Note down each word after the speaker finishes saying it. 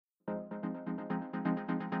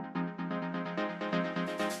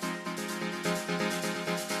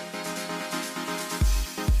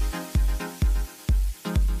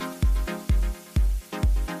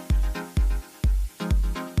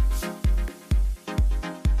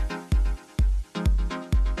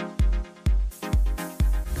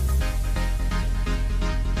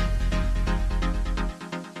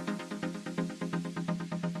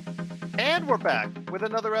we're back with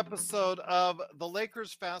another episode of the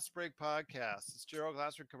Lakers Fast Break podcast. It's Gerald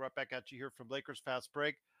Glassford coming right back at you here from Lakers Fast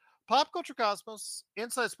Break. Pop Culture Cosmos,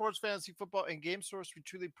 Inside Sports, Fantasy Football, and Game Source. We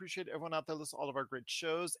truly appreciate everyone out there listening to all of our great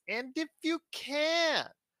shows. And if you can,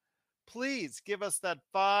 please give us that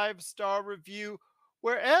 5-star review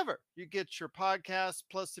wherever you get your podcast.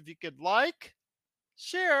 Plus, if you could like,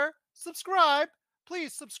 share, subscribe.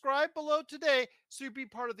 Please subscribe below today so you'll be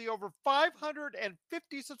part of the over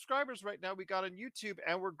 550 subscribers right now we got on YouTube,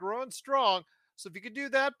 and we're growing strong. So if you could do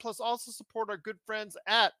that, plus also support our good friends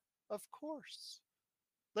at, of course,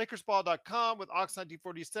 LakersBall.com with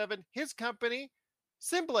Ox1947, his company,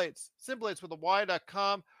 Simblades with a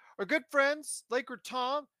Y.com, our good friends, Laker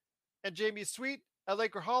Tom and Jamie Sweet at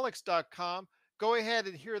Lakerholics.com. Go ahead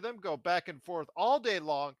and hear them go back and forth all day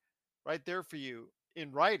long right there for you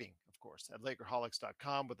in writing, of course, at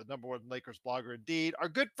Lakerholics.com with the number one Lakers blogger indeed. Our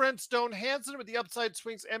good friend Stone Hansen with the Upside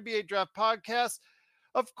Swings NBA Draft Podcast.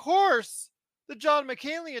 Of course, the John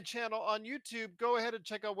Mikaelian channel on YouTube. Go ahead and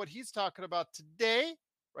check out what he's talking about today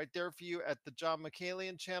right there for you at the John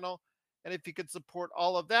Mikaelian channel. And if you could support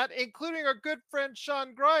all of that, including our good friend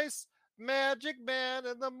Sean Grice, Magic Man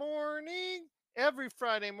in the Morning, every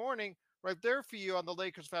Friday morning, right there for you on the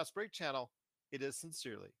Lakers Fast Break channel, it is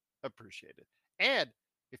sincerely appreciated. And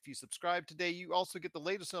if you subscribe today, you also get the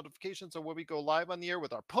latest notifications on when we go live on the air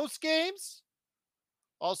with our post games.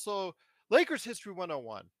 Also, Lakers History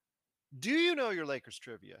 101. Do you know your Lakers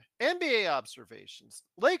trivia? NBA observations,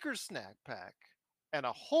 Lakers snack pack, and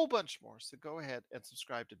a whole bunch more. So go ahead and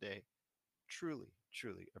subscribe today. Truly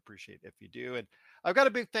appreciate if you do. And I've got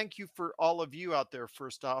a big thank you for all of you out there,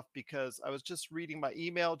 first off, because I was just reading my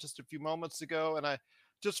email just a few moments ago, and I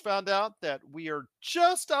just found out that we are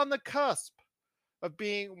just on the cusp of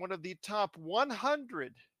being one of the top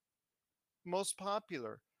 100 most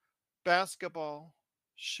popular basketball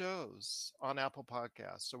shows on Apple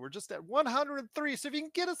Podcasts. So we're just at 103. So if you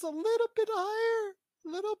can get us a little bit higher, a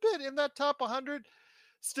little bit in that top 100,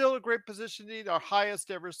 still a great position, our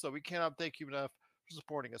highest ever. So we cannot thank you enough for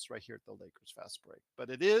supporting us right here at the Lakers Fast Break.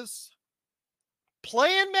 But it is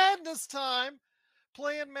Playing Madness time.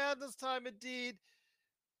 Playing Madness time indeed.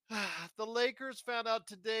 The Lakers found out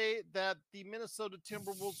today that the Minnesota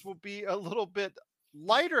Timberwolves will be a little bit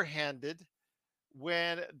lighter handed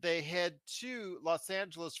when they head to Los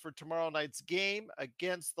Angeles for tomorrow night's game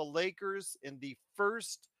against the Lakers in the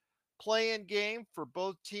first play-in game for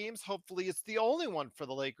both teams. Hopefully it's the only one for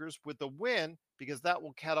the Lakers with a win, because that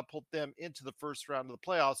will catapult them into the first round of the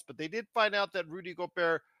playoffs. But they did find out that Rudy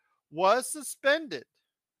Gobert was suspended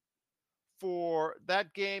for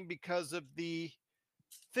that game because of the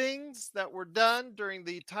things that were done during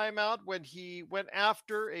the timeout when he went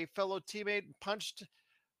after a fellow teammate and punched.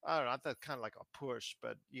 I don't know, that's kind of like a push,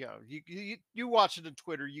 but you watch it on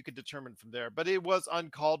Twitter, you can determine from there. But it was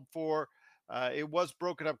uncalled for. It was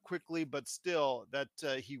broken up quickly, but still, that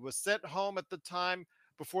he was sent home at the time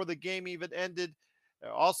before the game even ended.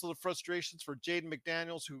 Also, the frustrations for Jaden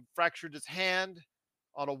McDaniels, who fractured his hand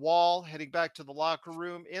on a wall heading back to the locker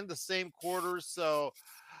room in the same quarters. So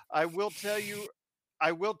I will tell you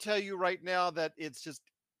right now that it's just,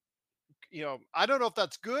 I don't know if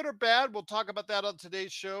that's good or bad. We'll talk about that on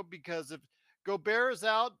today's show, because if Gobert is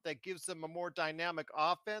out, that gives them a more dynamic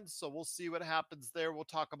offense. So we'll see what happens there. We'll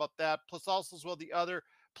talk about that. Plus also as well, the other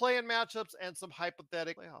play-in matchups and some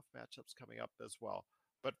hypothetical playoff matchups coming up as well.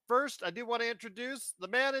 But first, I do want to introduce the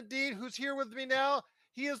man indeed who's here with me now.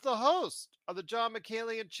 He is the host of the John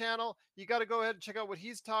Mikaelian channel. You got to go ahead and check out what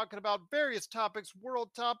he's talking about. Various topics, world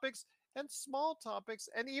topics, and small topics,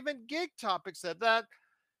 and even gig topics at that.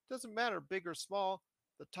 Doesn't matter, big or small.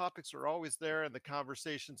 The topics are always there, and the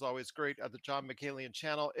conversation's always great at the John Mikaelian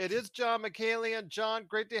channel. It is John Mikaelian. John,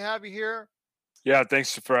 great to have you here. Yeah,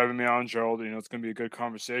 thanks for having me on, Gerald. It's going to be a good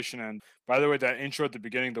conversation. And by the way, that intro at the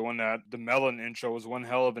beginning, the melon intro, was one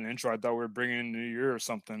hell of an intro. I thought we were bringing in New Year or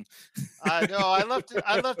something. I know. I left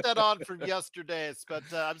that on from yesterday's, but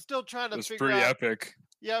I'm still trying to figure pretty out. epic.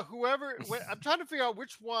 Yeah, I'm trying to figure out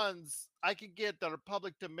which ones I can get that are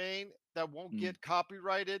public domain that won't get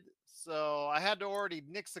copyrighted. So I had to already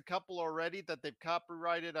nix a couple already that they've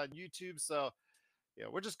copyrighted on YouTube. So yeah,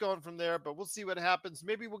 we're just going from there, but we'll see what happens.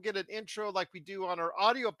 Maybe we'll get an intro like we do on our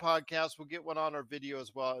audio podcast. We'll get one on our video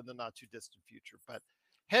as well in the not too distant future. But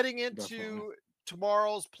heading into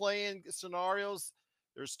tomorrow's play-in scenarios,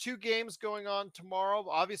 there's 2 games going on tomorrow.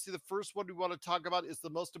 Obviously, the first one we want to talk about is the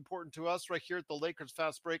most important to us right here at the Lakers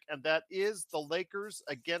Fast Break, and that is the Lakers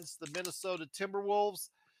against the Minnesota Timberwolves.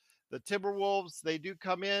 The Timberwolves, they do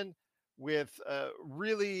come in with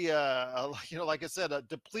really, like I said, a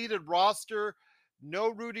depleted roster. no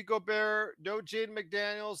Rudy Gobert, no Jaden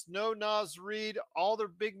McDaniels, no Nas Reed, all their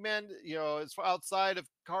big men, it's outside of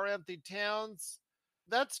Karl Anthony Towns.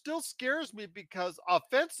 That still scares me because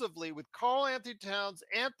offensively, with Karl Anthony Towns,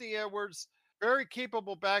 Anthony Edwards, very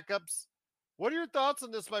capable backups. What are your thoughts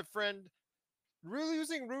on this, my friend? Really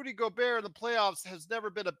losing Rudy Gobert in the playoffs has never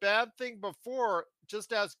been a bad thing before.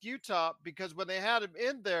 Just ask Utah, because when they had him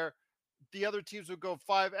in there, the other teams would go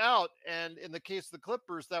five out. And in the case of the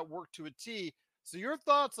Clippers, that worked to a T. So, your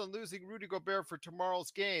thoughts on losing Rudy Gobert for tomorrow's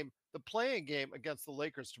game, the playing game against the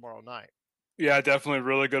Lakers tomorrow night? Yeah, definitely,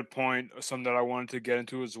 really good point. Something that I wanted to get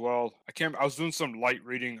into as well. I was doing some light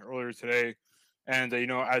reading earlier today, and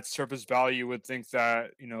at surface value, you would think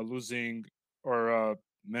that losing or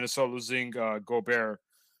Minnesota losing Gobert,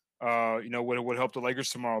 would help the Lakers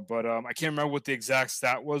tomorrow. But I can't remember what the exact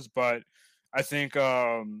stat was, but I think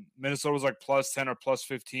Minnesota was like plus 10 or plus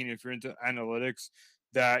 15 if you're into analytics.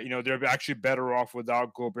 That they're actually better off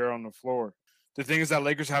without Gobert on the floor. The thing is that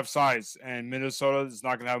Lakers have size, and Minnesota is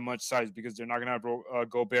not going to have much size because they're not going to have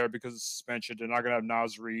Gobert because of suspension. They're not going to have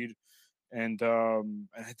Nas Reed, and I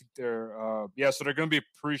think so they're going to be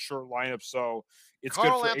a pretty short lineup. So it's good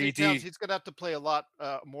Carl for Anthony Towns, AD. he's going to have to play a lot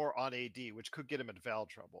more on AD, which could get him into foul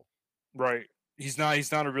trouble. Right. He's not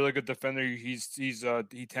a really good defender. He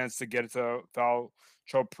tends to get into foul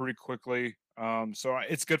trouble pretty quickly. So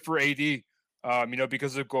it's good for AD.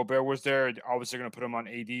 Because if Gobert was there, obviously going to put him on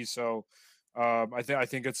AD. So I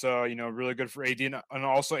think it's really good for AD, and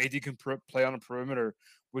also AD can play on the perimeter,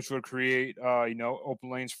 which would create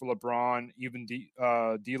open lanes for LeBron, even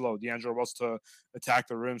D'Angelo Russell to attack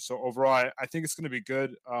the rim. So overall, I think it's going to be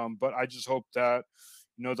good. But I just hope that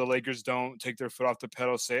the Lakers don't take their foot off the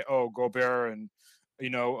pedal, say, oh, Gobert and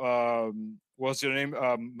what's your name,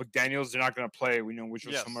 McDaniels, they're not going to play. Which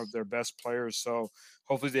was some of Yes. their best players. So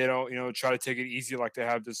hopefully they don't try to take it easy like they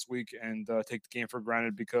have this week and take the game for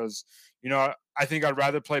granted, because I think I'd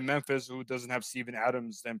rather play Memphis, who doesn't have Steven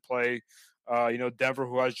Adams, than play Denver,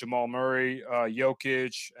 who has Jamal Murray,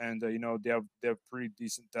 Jokic, and they have pretty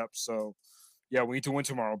decent depth. So yeah, we need to win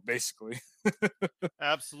tomorrow, basically.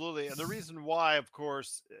 Absolutely. And the reason why, of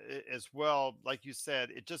course, as well, like you said,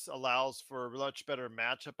 it just allows for a much better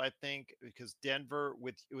matchup, I think, because Denver,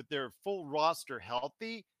 with their full roster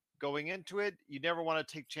healthy going into it, you never want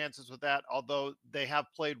to take chances with that, although they have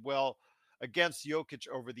played well against Jokic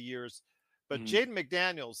over the years. But Mhm. Jaden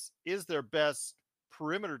McDaniels is their best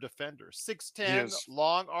perimeter defender. He 6'10, is.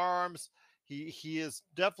 long arms. He is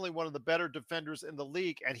definitely one of the better defenders in the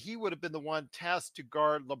league, and he would have been the one tasked to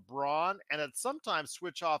guard LeBron and at sometimes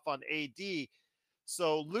switch off on AD.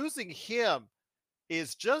 So losing him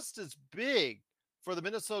is just as big for the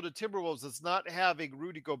Minnesota Timberwolves as not having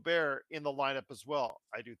Rudy Gobert in the lineup as well,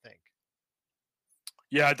 I do think.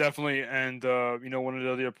 Yeah, definitely. And one of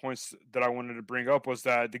the other points that I wanted to bring up was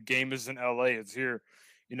that the game is in LA. It's here.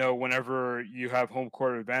 Whenever you have home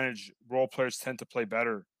court advantage, role players tend to play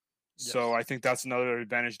better. So Yes, I think that's another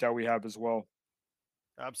advantage that we have as well.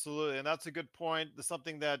 absolutely. And that's a good point. That's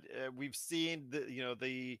something that we've seen,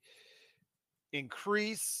 the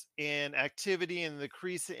increase in activity and the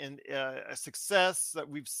increase in success that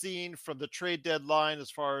we've seen from the trade deadline as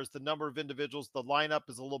far as the number of individuals. The lineup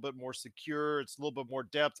is a little bit more secure, it's a little bit more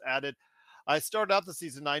depth added. I started out the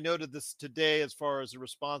season, I noted this today as far as a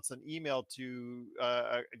response and email to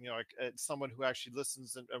someone who actually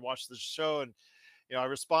listens and watches the show. And I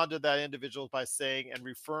responded to that individual by saying and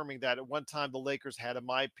reaffirming that at one time the Lakers had, in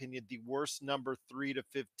my opinion, the worst number 3 to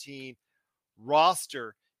 15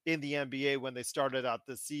 roster in the NBA when they started out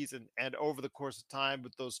this season. And over the course of time,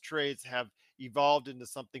 with those trades, have evolved into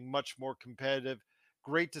something much more competitive.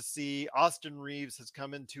 Great to see. Austin Reeves has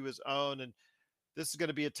come into his own, and this is going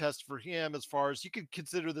to be a test for him as far as you could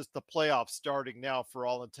consider this the playoffs starting now for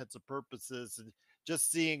all intents and purposes. And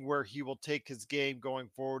just seeing where he will take his game going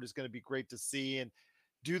forward is going to be great to see. And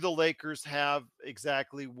do the Lakers have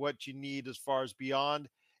exactly what you need as far as beyond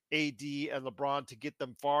AD and LeBron to get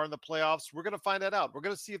them far in the playoffs? We're going to find that out. We're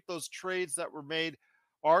going to see if those trades that were made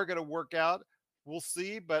are going to work out. We'll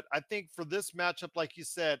see. But I think for this matchup, like you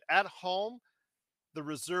said, at home, the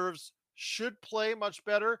reserves should play much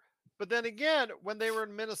better. But then again, when they were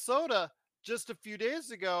in Minnesota just a few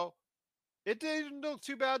days ago, it didn't look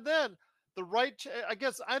too bad then. I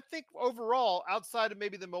guess I think overall, outside of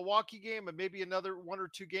maybe the Milwaukee game and maybe another one or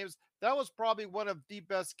two games, that was probably one of the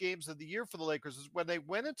best games of the year for the Lakers. Is when they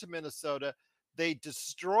went into Minnesota, they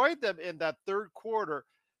destroyed them in that third quarter.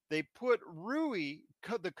 They put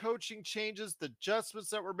the coaching changes, the adjustments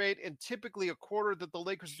that were made, and typically a quarter that the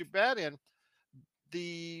Lakers do bad in,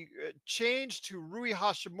 the change to Rui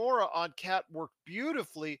Hashimura on Cat worked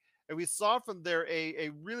beautifully. And we saw from there a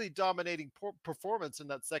really dominating performance in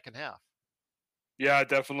that second half. Yeah,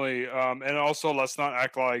 definitely. And also, let's not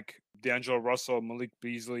act like D'Angelo Russell, Malik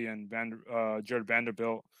Beasley, and Jared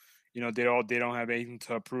Vanderbilt. They don't have anything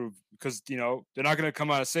to prove because they're not going to come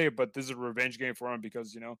out and say it. But this is a revenge game for them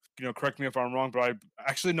because correct me if I'm wrong, but I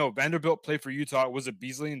actually know Vanderbilt played for Utah. Was it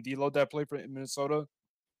Beasley and D'Lo that played for Minnesota?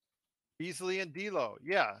 Beasley and D'Lo,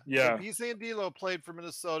 yeah. So Yeah, Beasley and D'Lo played for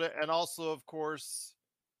Minnesota, and also, of course,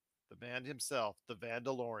 the man himself, the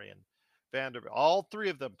Vandalorian, Vanderbilt. All three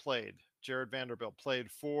of them played. Jared Vanderbilt played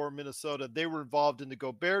for Minnesota. They were involved in the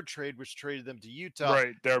Gobert trade, which traded them to Utah,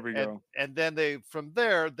 right. There we and go. then they from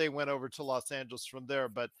there they went over to Los Angeles from there.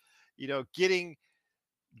 But getting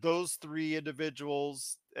those three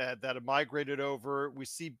individuals that have migrated over. We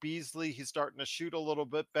see Beasley; he's starting to shoot a little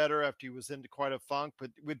bit better after he was into quite a funk.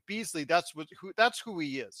 But with Beasley, that's who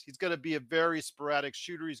he is. He's going to be a very sporadic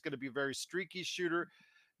shooter. He's going to be a very streaky shooter.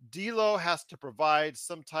 D'Lo has to provide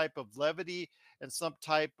some type of levity and some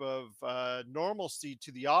type of normalcy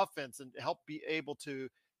to the offense and help be able to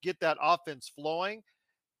get that offense flowing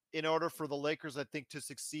in order for the Lakers, I think, to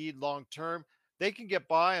succeed long term. They can get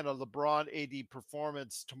by on a LeBron AD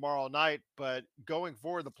performance tomorrow night, but going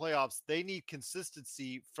forward in the playoffs, they need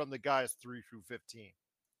consistency from the guys 3 through 15.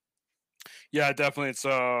 Yeah, definitely it's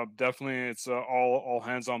all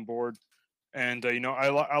hands on board. And I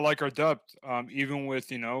like our depth, even with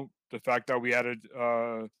the fact that we added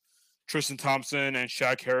Tristan Thompson and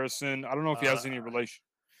Shaq Harrison. I don't know if he Uh, has any relation.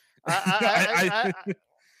 I, I, I, I, I,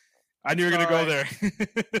 I knew you it's were gonna all go right.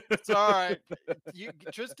 there. It's all right.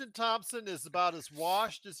 Tristan Thompson is about as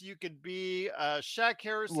washed as you can be. Shaq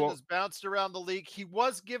Harrison Well, has bounced around the league. He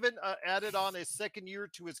was given added on a second year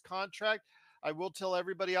to his contract. I will tell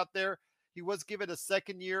everybody out there he was given a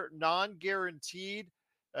second year non-guaranteed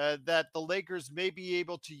that the Lakers may be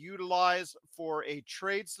able to utilize for a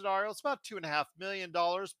trade scenario. It's about $2.5 million,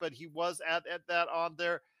 but he was at that on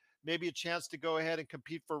there, maybe a chance to go ahead and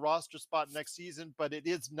compete for a roster spot next season, but it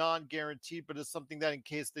is non-guaranteed, but it's something that in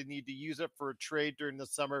case they need to use it for a trade during the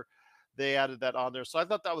summer, they added that on there. So I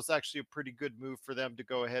thought that was actually a pretty good move for them to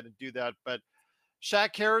go ahead and do that. But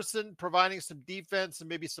Shaq Harrison providing some defense and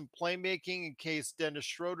maybe some playmaking in case Dennis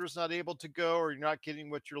Schroeder's not able to go or you're not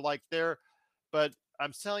getting what you're like there. But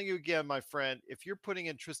I'm telling you again, my friend, if you're putting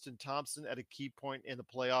in Tristan Thompson at a key point in the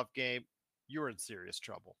playoff game, you're in serious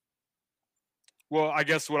trouble. well, I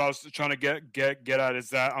guess what I was trying to get at is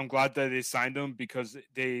that I'm glad that they signed him because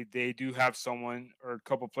they do have someone or a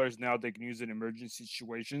couple players now they can use in emergency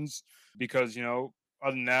situations. Because other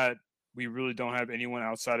than that, we really don't have anyone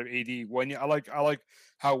outside of AD. When I like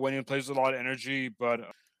how Wenyan plays with a lot of energy, but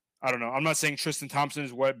I don't know. I'm not saying Tristan Thompson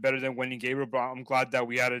is what better than Wendy Gabriel, but I'm glad that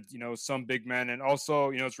we added, some big men. And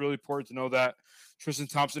also, it's really important to know that Tristan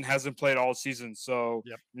Thompson hasn't played all season. So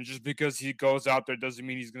Yep. just because he goes out there doesn't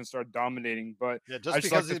mean he's going to start dominating. But Yeah, I just just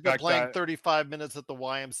because like the he's been fact playing that, 35 minutes at the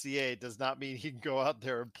YMCA does not mean he can go out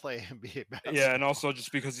there and play NBA yeah, and basketball. also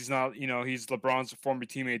just because he's not, he's LeBron's former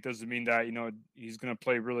teammate doesn't mean that, he's going to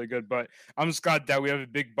play really good. But I'm just glad that we have a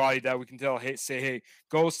big body that we can tell, hey, say, hey,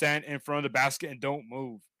 go stand in front of the basket and don't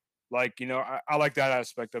move. Like, I like that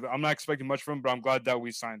aspect of it. I'm not expecting much from him, but I'm glad that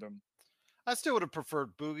we signed him. I still would have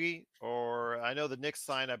preferred Boogie, or I know the Knicks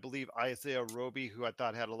signed, I believe, Isaiah Roby, who I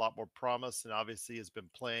thought had a lot more promise and obviously has been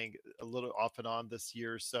playing a little off and on this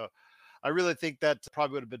year. So I really think that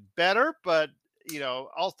probably would have been better. But,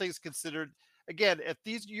 all things considered, again, if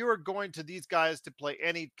you are going to these guys to play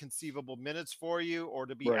any conceivable minutes for you or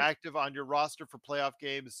to be Right. active on your roster for playoff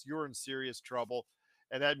games, you're in serious trouble.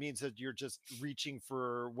 And that means that you're just reaching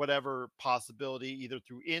for whatever possibility, either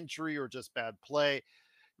through injury or just bad play.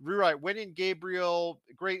 You're right. Winning Gabriel,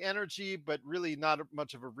 great energy, but really not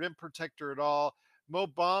much of a rim protector at all. Mo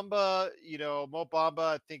Bamba,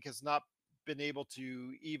 I think, has not been able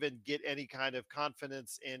to even get any kind of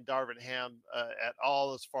confidence in Darvin Ham at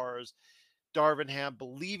all, as far as Darvin Ham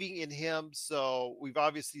believing in him. So we've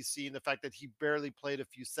obviously seen the fact that he barely played a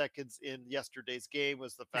few seconds in yesterday's game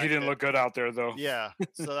was the He fact didn't that look good out there though. yeah,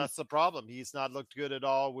 so that's the problem. He's not looked good at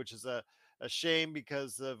all, which is a shame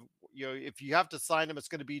because of if you have to sign him, it's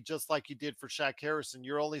going to be just like you did for Shaq Harrison.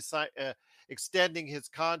 You're only extending his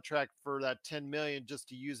contract for that 10 million just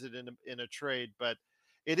to use it in a trade. But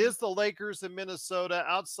it is the Lakers in Minnesota.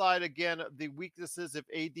 Outside again, the weaknesses if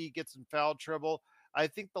AD gets in foul trouble, I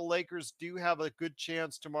think the Lakers do have a good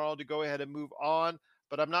chance tomorrow to go ahead and move on,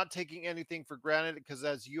 but I'm not taking anything for granted because,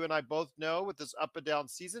 as you and I both know, with this up and down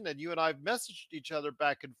season, and you and I have messaged each other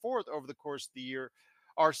back and forth over the course of the year,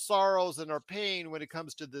 our sorrows and our pain when it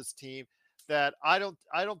comes to this team, that I don't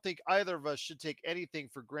think either of us should take anything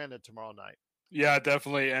for granted tomorrow night. Yeah,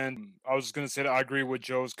 definitely. And I was gonna say that I agree with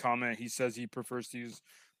Joe's comment. He says he prefers to use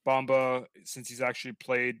Bamba since he's actually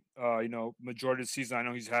played, majority of the season. I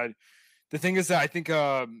know he's had. The thing is that I think,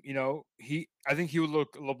 I think he would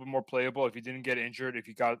look a little bit more playable if he didn't get injured. If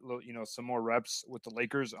he got, some more reps with the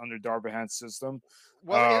Lakers under Darvin Ham's system.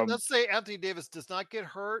 Well, Um, let's say Anthony Davis does not get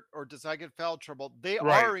hurt or does not get foul trouble. They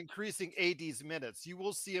right. are increasing AD's minutes. You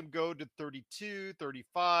will see him go to 32,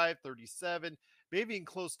 35, 37, maybe even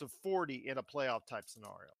close to 40 in a playoff type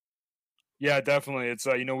scenario. Yeah, definitely. It's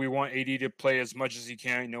we want AD to play as much as he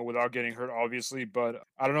can, without getting hurt, obviously. But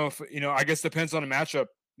I don't know if I guess depends on the matchup.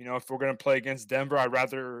 If we're gonna play against Denver, I'd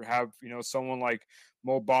rather have someone like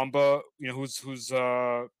Mo Bamba,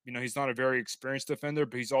 he's not a very experienced defender,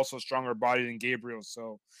 but he's also a stronger body than Gabriel.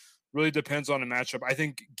 So really depends on the matchup. I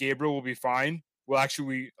think Gabriel will be fine. Will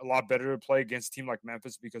actually be a lot better to play against a team like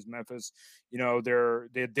Memphis because Memphis,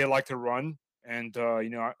 they like to run, and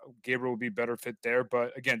Gabriel will be better fit there.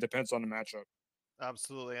 But again, depends on the matchup.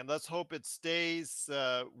 Absolutely, and let's hope it stays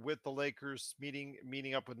with the Lakers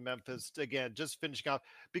meeting up with Memphis again, just finishing off.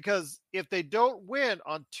 Because if they don't win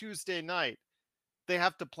on Tuesday night, they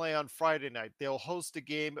have to play on Friday night. They'll host a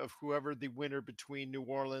game of whoever the winner between New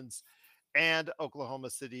Orleans and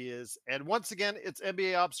Oklahoma City is. And once again, it's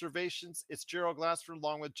NBA Observations. It's Gerald Glassford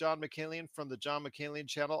along with John Mikaelian from the John Mikaelian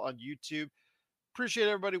channel on YouTube. Appreciate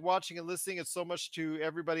everybody watching and listening. It's so much to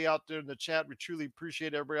everybody out there in the chat. We truly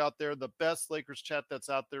appreciate everybody out there. The best Lakers chat that's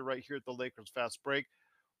out there right here at the Lakers Fast Break.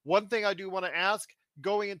 One thing I do want to ask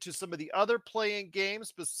going into some of the other playing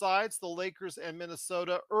games besides the Lakers and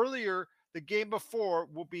Minnesota, earlier the game before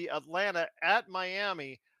will be Atlanta at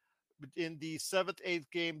Miami in the seventh,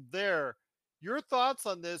 eighth game there. Your thoughts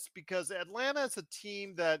on this? Because Atlanta is a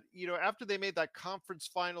team that, after they made that conference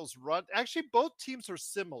finals run, actually, both teams are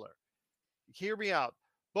similar. Hear me out.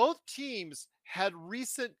 Both teams had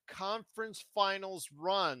recent conference finals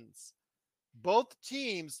runs. Both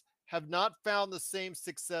teams have not found the same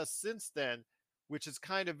success since then, which is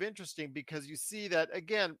kind of interesting because you see that,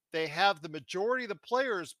 again, they have the majority of the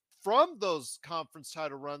players from those conference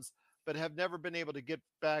title runs, but have never been able to get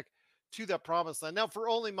back to that promised land. Now, for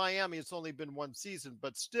only Miami, it's only been one season,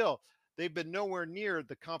 but still, they've been nowhere near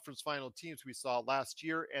the conference final teams we saw last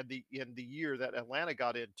year and the year that Atlanta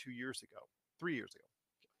got in 2 years ago, 3 years ago.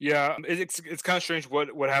 Yeah, it's kind of strange what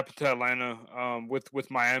happened to Atlanta with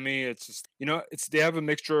Miami. It's just it's they have a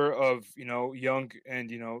mixture of young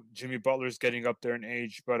and Jimmy Butler's getting up there in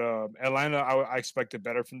age, but Atlanta I expected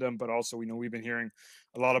better from them. But also we've been hearing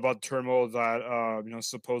a lot about the turmoil that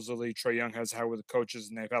supposedly Trey Young has had with the coaches,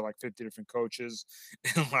 and they've had like 50 different coaches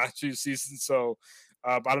in the last 2 seasons. So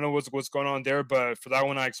I don't know what's going on there, but for that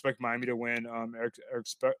one, I expect Miami to win. Eric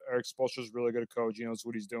Spoelstra is really good coach. He knows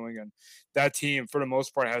what he's doing, and that team, for the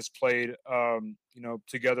most part, has played,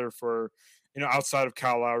 together for, outside of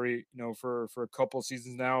Kyle Lowry, for a couple of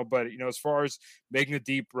seasons now. But as far as making a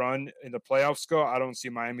deep run in the playoffs go, I don't see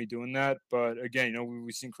Miami doing that. But again,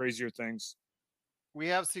 we've seen crazier things. We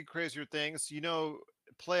have seen crazier things.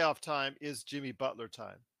 Playoff time is Jimmy Butler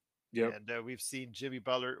time. Yep. And we've seen Jimmy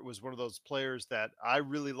Butler was one of those players that I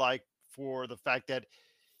really like for the fact that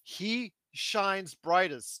he shines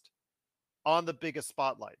brightest on the biggest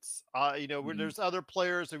spotlights. Where Mhm. there's other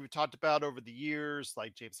players that we've talked about over the years,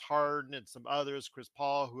 like James Harden and some others, Chris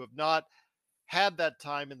Paul, who have not had that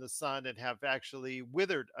time in the sun and have actually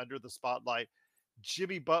withered under the spotlight.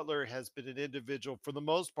 Jimmy Butler has been an individual for the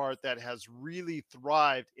most part that has really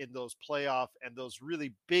thrived in those playoff and those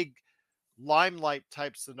really big limelight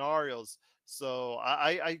type scenarios. So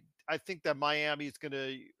I think that Miami is going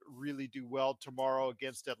to really do well tomorrow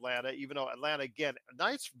against Atlanta, even though Atlanta, again, a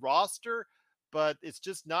nice roster, but it's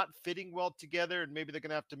just not fitting well together. And maybe they're going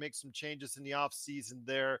to have to make some changes in the offseason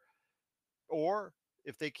there. Or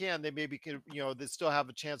if they can, they maybe can, they still have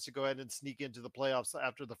a chance to go ahead and sneak into the playoffs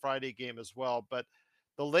after the Friday game as well. But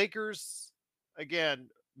the Lakers, again,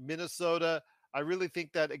 Minnesota, I really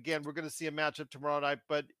think that, again, we're going to see a matchup tomorrow night.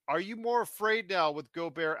 But are you more afraid now with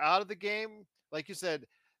Gobert out of the game? Like you said,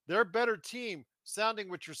 they're a better team, sounding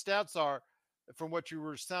what your stats are from what you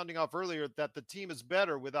were sounding off earlier, that the team is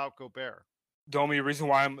better without Gobert. The only reason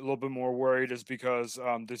why I'm a little bit more worried is because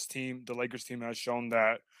this team, the Lakers team, has shown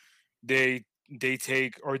that they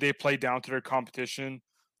take or they play down to their competition.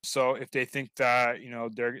 So if they think that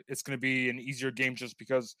they're it's going to be an easier game just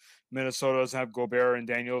because Minnesota doesn't have Gobert and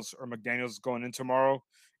Daniels or McDaniels going in tomorrow,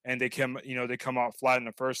 and they come out flat in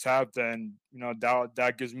the first half, then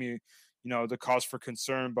that gives me the cause for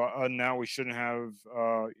concern. But now we shouldn't have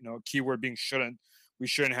keyword being shouldn't we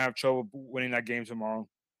shouldn't have trouble winning that game tomorrow.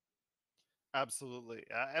 Absolutely.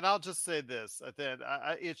 And I'll just say this: then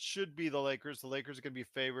it should be the Lakers. The Lakers are going to be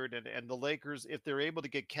favored, and the Lakers, if they're able to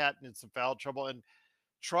get Cat in some foul trouble and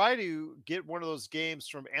try to get one of those games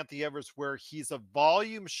from Anthony Edwards where he's a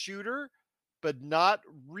volume shooter, but not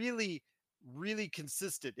really, really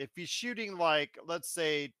consistent. If he's shooting like, let's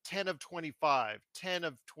say, 10 of 25, 10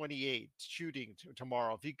 of 28 shooting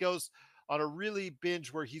tomorrow, if he goes on a really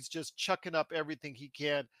binge where he's just chucking up everything he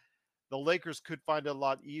can, the Lakers could find it a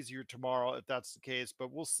lot easier tomorrow if that's the case.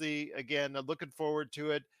 But we'll see. Again, looking forward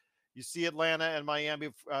to it. You see Atlanta and Miami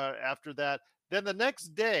after that. Then the next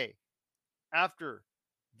day, after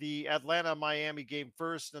the Atlanta Miami game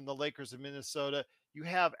first and the Lakers in Minnesota. You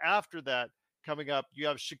have after that coming up, you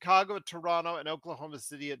have Chicago at Toronto and Oklahoma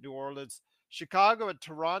City at New Orleans. Chicago at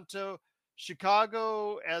Toronto.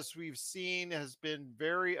 Chicago, as we've seen, has been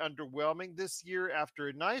very underwhelming this year after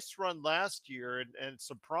a nice run last year and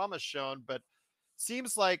some promise shown, but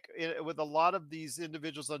seems like with a lot of these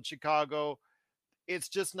individuals on Chicago, it's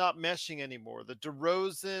just not meshing anymore. The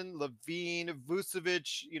DeRozan, Levine,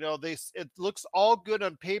 Vucevic, it looks all good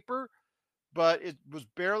on paper, but it was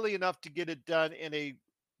barely enough to get it done in a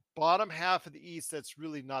bottom half of the East that's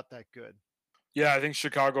really not that good. Yeah, I think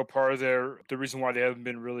Chicago, part of the reason why they haven't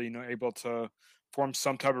been really, able to form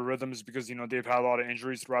some type of rhythm is because, they've had a lot of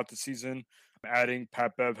injuries throughout the season. Adding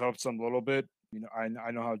Pat Bev helps them a little bit. I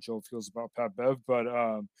know how Joe feels about Pat Bev, but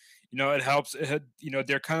it helps.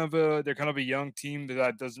 They're kind of a young team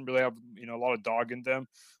that doesn't really have, a lot of dog in them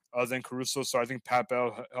other than Caruso. So I think Pat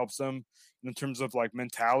Bev helps them in terms of like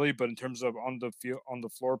mentality, but in terms of on the field, on the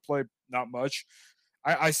floor play, not much.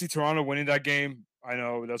 I see Toronto winning that game. I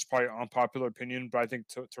know that's probably unpopular opinion, but I think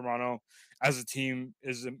Toronto as a team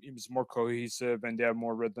is more cohesive and they have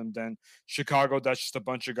more rhythm than Chicago. That's just a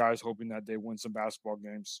bunch of guys hoping that they win some basketball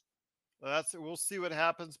games. That's We'll see what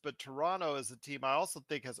happens. But Toronto as a team, I also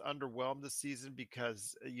think has underwhelmed this season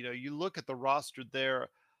because you look at the roster there, a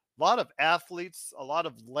lot of athletes, a lot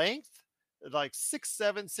of length, like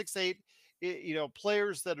 6'7", 6'8",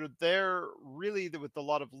 players that are there really with a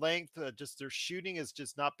lot of length. Just their shooting has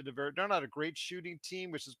just not been they're not a great shooting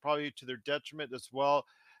team, which is probably to their detriment as well.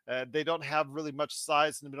 They don't have really much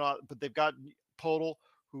size, but they've got Podol,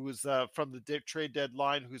 who's from the trade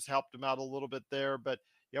deadline, who's helped them out a little bit there. But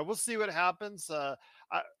yeah, we'll see what happens.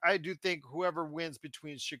 I do think whoever wins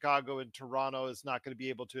between Chicago and Toronto is not going to be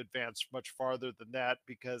able to advance much farther than that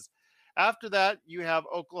because after that, you have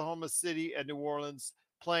Oklahoma City and New Orleans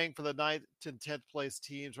playing for the ninth and 10th place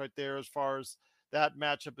teams right there as far as that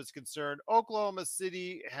matchup is concerned. Oklahoma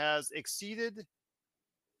City has exceeded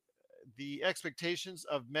the expectations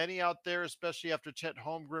of many out there, especially after Chet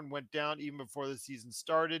Holmgren went down even before the season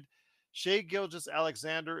started. Shea Gilgis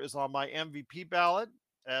Alexander is on my MVP ballot,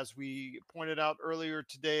 as we pointed out earlier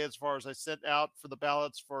today, as far as I sent out for the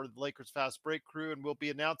ballots for the Lakers Fast Break crew, and we'll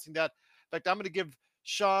be announcing that. In fact, I'm going to give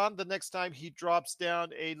Sean the next time he drops down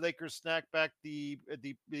a Lakers snack back the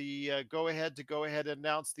go ahead and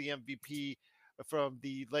announce the MVP from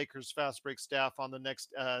the Lakers Fast Break staff on the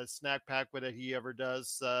next snack pack that he ever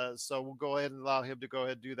does. So we'll go ahead and allow him to go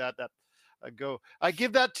ahead and do that. I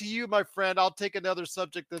give that to you, my friend. I'll take another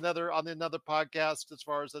subject, on another podcast as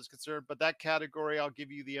far as that's concerned. But that category, I'll give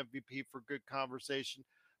you the MVP for good conversation.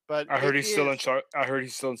 But I heard it he's still in. is I heard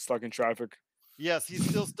he's still stuck in traffic. Yes, he's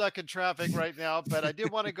still stuck in traffic right now. But I did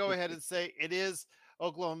want to go ahead and say it is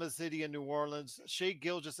Oklahoma City and New Orleans. Shea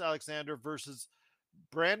Gilgis Alexander versus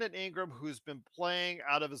Brandon Ingram, who's been playing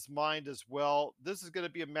out of his mind as well. This is going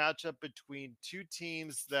to be a matchup between two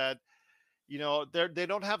teams that, they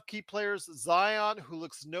don't have key players. Zion, who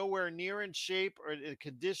looks nowhere near in shape, or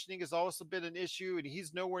conditioning has also been an issue, and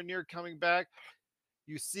he's nowhere near coming back.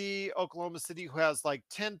 You see Oklahoma City, who has like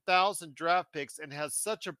 10,000 draft picks and has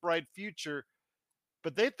such a bright future,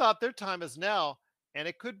 but they thought their time is now, and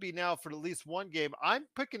it could be now for at least one game. I'm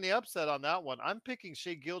picking the upset on that one. I'm picking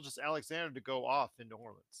Shea Gilgis Alexander to go off in New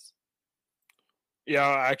Orleans. Yeah,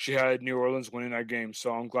 I actually had New Orleans winning that game,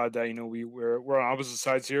 so I'm glad that we're on opposite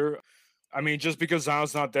sides here. I mean, just because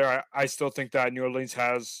Zion's not there, I still think that New Orleans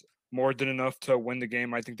has more than enough to win the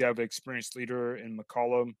game. I think they have an experienced leader in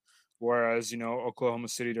McCollum, whereas Oklahoma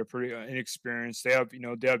City, they're pretty inexperienced. They have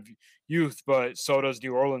youth, but so does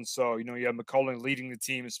New Orleans. So you have McCollum leading the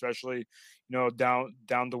team, especially down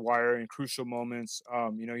the wire in crucial moments.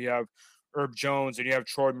 You have Herb Jones and you have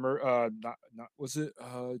not was it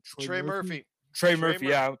Troy Trey Murphy? Murphy. Trey Trey Murphy, Murphy.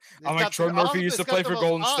 yeah. I'm like Troy Murphy used He's to got play the for most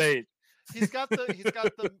Golden awesome. State. He's got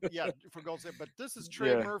the yeah for Golden State, but this is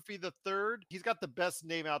Trey Yeah, Murphy the third. He's got the best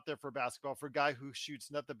name out there for basketball for a guy who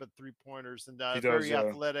shoots nothing but 3 pointers and he does. very Yeah.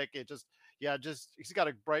 athletic. Just he's got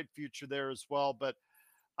a bright future there as well. But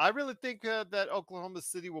I really think that Oklahoma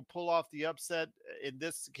City will pull off the upset in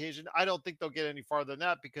this occasion. I don't think they'll get any farther than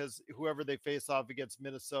that because whoever they face off against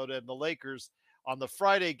Minnesota and the Lakers on the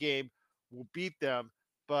Friday game will beat them.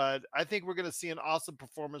 But I think we're going to see an awesome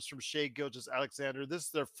performance from Shea Gilgis Alexander. This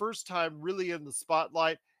is their first time really in the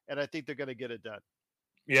spotlight, and I think they're going to get it done.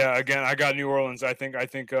 Yeah, again, I got New Orleans. I think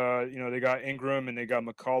they got Ingram and they got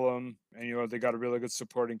McCollum, and they got a really good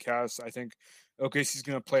supporting cast. I think OKC's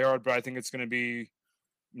going to play hard, but I think it's going to be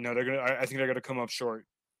they're gonna. I think they're going to come up short.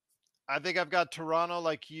 I think I've got Toronto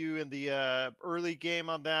like you in the early game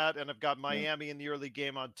on that, and I've got Yeah. Miami in the early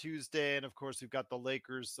game on Tuesday, and of course we've got the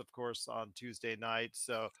Lakers, of course, on Tuesday night.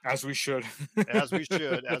 So As we should. as we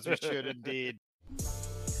should indeed.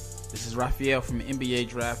 This is Raphael from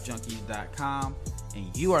NBADraftJunkies.com,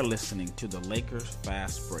 and you are listening to the Lakers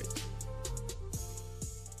Fast Break.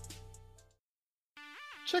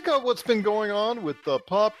 Check out what's been going on with the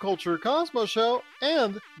Pop Culture Cosmos Show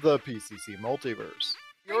and the PCC Multiverse.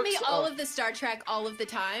 Bring me all of the Star Trek all of the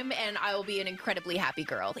time, and I will be an incredibly happy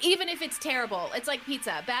girl. Even if it's terrible. It's like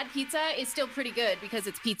pizza. Bad pizza is still pretty good because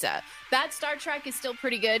it's pizza. Bad Star Trek is still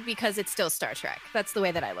pretty good because it's still Star Trek. That's the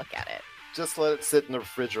way that I look at it. Just let it sit in the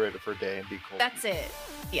refrigerator for a day and be cold. That's it.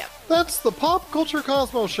 Yep. That's the Pop Culture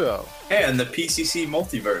Cosmos Show. And the PCC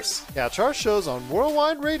Multiverse. Catch our shows on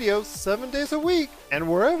Worldwide Radio 7 days a week and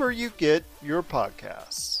wherever you get your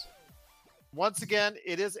podcasts. Once again,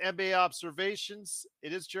 it is NBA Observations.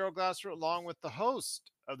 It is Gerald Glasser along with the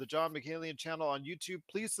host of the John Mikaelian channel on YouTube.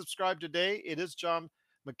 Please subscribe today. It is John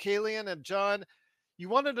Mikaelian. And John, you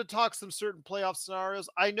wanted to talk some certain playoff scenarios.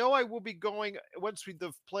 I know I will be going, once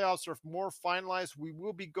the playoffs are more finalized, we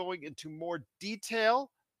will be going into more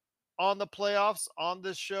detail on the playoffs on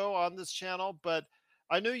this show, on this channel. But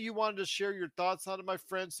I know you wanted to share your thoughts on it, my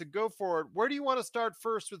friends, so go for it. Where do you want to start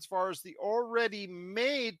first as far as the already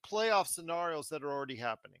made playoff scenarios that are already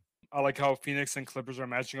happening? I like how Phoenix and Clippers are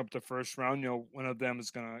matching up the first round. One of them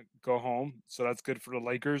is gonna go home, so that's good for the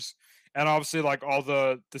Lakers. And obviously, like all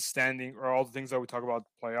the standing or all the things that we talk about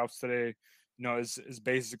playoffs today, is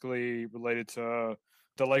basically related to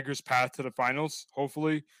the Lakers' path to the finals,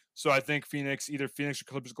 hopefully. So I think either Phoenix or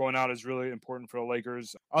Clippers going out is really important for the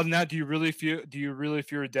Lakers. Other than that, do you really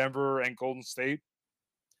fear Denver and Golden State?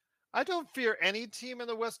 I don't fear any team in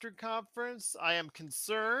the Western Conference. I am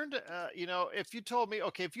concerned. If you told me,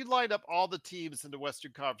 okay, if you lined up all the teams in the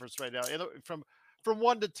Western Conference right now, from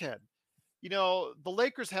 1 to 10, the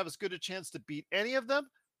Lakers have as good a chance to beat any of them,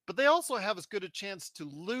 but they also have as good a chance to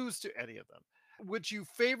lose to any of them. Would you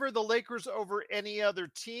favor the Lakers over any other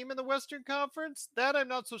team in the Western Conference? That I'm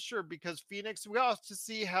not so sure because Phoenix, we have to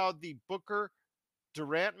see how the Booker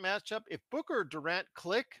Durant matchup. If Booker Durant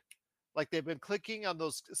click like they've been clicking on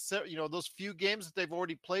those few games that they've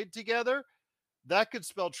already played together, that could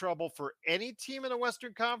spell trouble for any team in the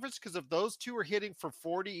Western Conference because if those two are hitting for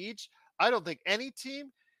 40 each, I don't think any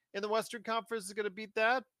team in the Western Conference is going to beat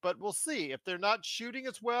that, but we'll see. If they're not shooting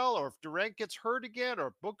as well or if Durant gets hurt again or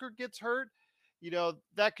if Booker gets hurt,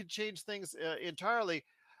 that could change things entirely.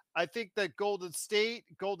 I think that Golden State,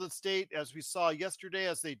 as we saw yesterday,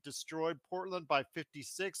 as they destroyed Portland by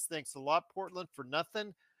 56. Thanks a lot, Portland, for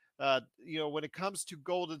nothing. When it comes to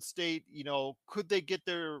Golden State, could they get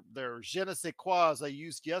their je ne sais quoi, as I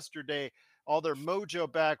used yesterday, all their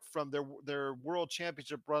mojo back from their world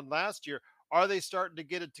championship run last year? Are they starting to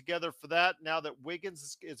get it together for that now that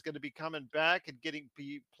Wiggins is going to be coming back and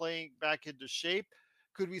be playing back into shape?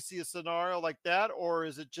 Could we see a scenario like that, or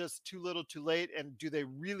is it just too little too late? And do they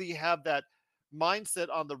really have that mindset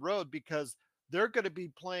on the road? Because they're going to be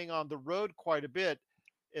playing on the road quite a bit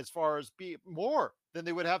as far as more than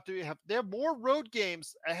they would have to have. They have more road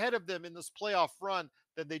games ahead of them in this playoff run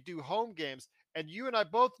than they do home games. And you and I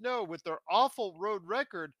both know with their awful road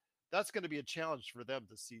record, that's going to be a challenge for them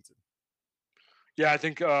this season. Yeah, I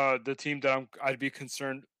think the team that I'd be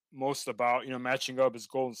concerned most about, matching up is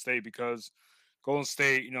Golden State because Golden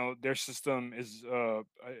State, their system is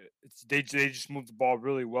they just move the ball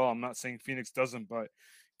really well. I'm not saying Phoenix doesn't, but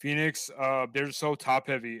Phoenix they're so top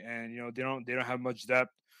heavy and they don't have much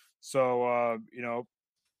depth. So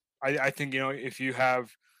I think if you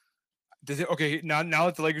have now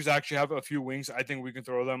that the Lakers actually have a few wings, I think we can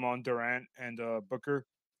throw them on Durant and Booker.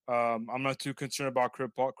 I'm not too concerned about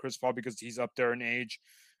Chris Paul because he's up there in age.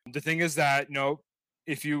 The thing is that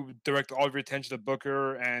if you direct all of your attention to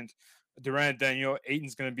Booker and Durant, then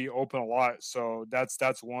Ayton's going to be open a lot. So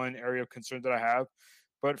that's one area of concern that I have.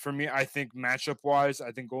 But for me, I think matchup wise,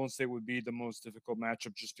 I think Golden State would be the most difficult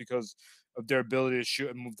matchup just because of their ability to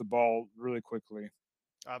shoot and move the ball really quickly.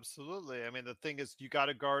 Absolutely. I mean, the thing is, you got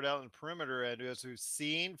to guard out in perimeter, and as we've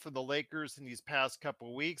seen from the Lakers in these past couple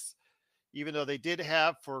of weeks, even though they did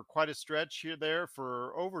have for quite a stretch here there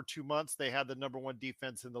for over 2 months, they had the number one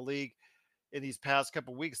defense in the league. In these past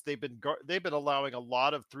couple of weeks, they've been allowing a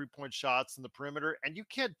lot of 3-point shots in the perimeter, and you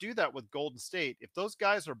can't do that with Golden State. If those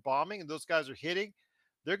guys are bombing and those guys are hitting,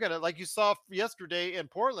 they're gonna, like you saw yesterday in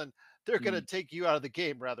Portland, they're gonna Mm. take you out of the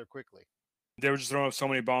game rather quickly. They were just throwing up so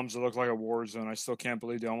many bombs that looked like a war zone. I still can't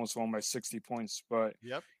believe they almost won by 60 points. But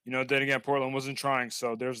Yep. then again, Portland wasn't trying,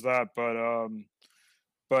 so there's that.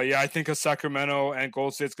 But yeah, I think a Sacramento and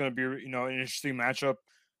Golden State's going to be an interesting matchup.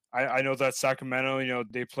 I know that Sacramento,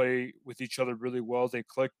 they play with each other really well. They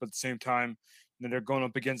click, but at the same time, they're going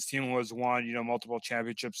up against a team who has won multiple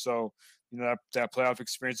championships. So that playoff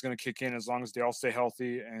experience is going to kick in as long as they all stay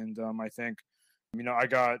healthy. And I think I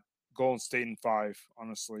got Golden State in 5,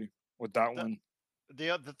 honestly, with that The, one.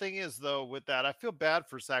 the thing is though, with that, I feel bad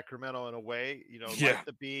for Sacramento in a way. Light Yeah,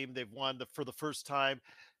 the beam. They've won for the first time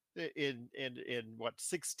in what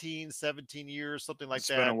 16, 17 years, something like it's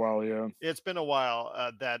been a that. while. Yeah, It's been a while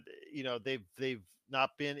that they've not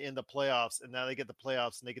been in the playoffs, and now they get the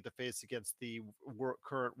playoffs and they get to face against the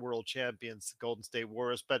current world champions, Golden State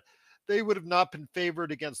Warriors. But they would have not been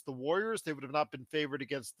favored against the Warriors. They would have not been favored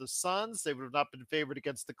against the Suns. They would have not been favored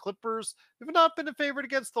against the Clippers. They would not been favored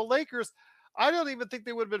against the Lakers. I don't even think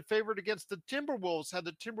they would have been favored against the Timberwolves had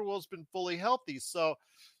the Timberwolves been fully healthy. So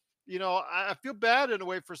I feel bad in a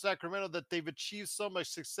way for Sacramento that they've achieved so much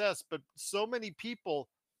success, but so many people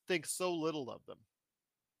think so little of them.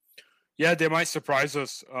 yeah, they might surprise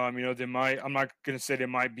us. They might. I'm not gonna say they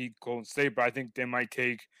might beat Golden State, but I think they might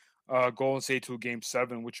take Golden State to a Game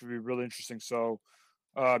 7, which would be really interesting. So,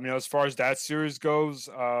 as far as that series goes,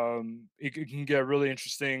 it can get really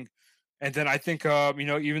interesting. And then I think,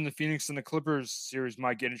 even the Phoenix and the Clippers series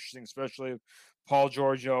might get interesting, especially if Paul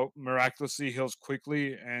George, miraculously heals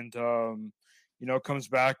quickly and, comes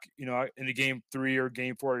back, in a Game 3 or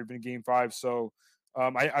Game 4 or even Game 5. So,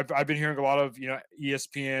 I've been hearing a lot of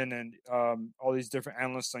ESPN and all these different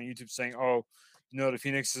analysts on YouTube saying, oh, the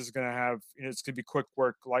Phoenix is gonna have it's gonna be quick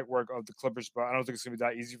work, light work of the Clippers, but I don't think it's gonna be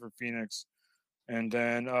that easy for Phoenix. And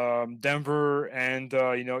then Denver, and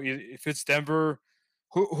if it's Denver,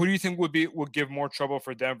 who do you think would give more trouble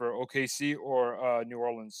for Denver, OKC or New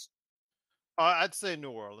Orleans? I'd say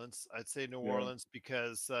New Orleans. I'd say New Yeah, Orleans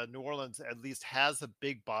because New Orleans at least has a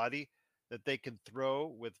big body that they can throw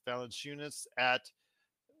with Valanciunas at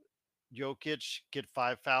Jokic, get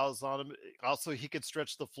 5 fouls on him. Also, he could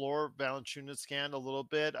stretch the floor. Valanciunas can a little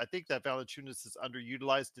bit. I think that Valanciunas is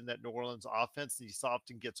underutilized in that New Orleans offense. He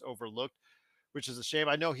often gets overlooked, which is a shame.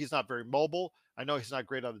 I know he's not very mobile. I know he's not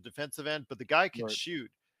great on the defensive end, but the guy can right.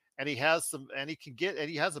 shoot, and he has some, and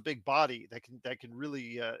he has a big body that can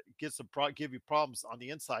really give you problems on the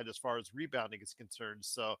inside as far as rebounding is concerned.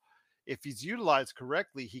 So, if he's utilized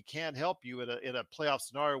correctly, he can help you in a playoff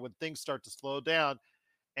scenario when things start to slow down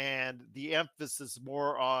and the emphasis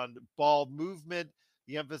more on ball movement,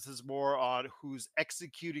 the emphasis more on who's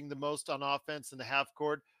executing the most on offense in the half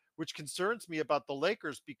court, which concerns me about the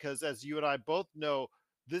Lakers because, as you and I both know,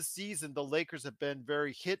 this season the Lakers have been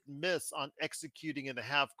very hit and miss on executing in the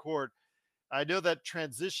half court. I know that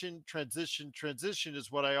transition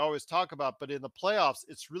is what I always talk about, but in the playoffs,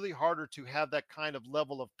 it's really harder to have that kind of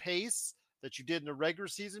level of pace that you did in the regular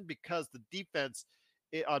season because the defense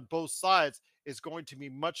on both sides is going to be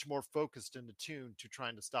much more focused and attuned to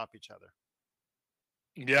trying to stop each other.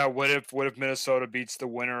 Yeah, what if Minnesota beats the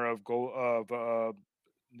winner of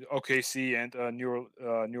OKC and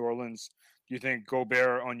New Orleans? Do you think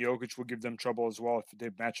Gobert on Jokic will give them trouble as well if they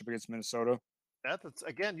match up against Minnesota? That's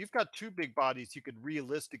again, you've got two big bodies you could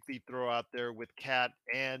realistically throw out there with Cat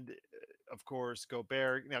and, of course,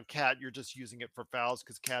 Gobert. Cat, you're just using it for fouls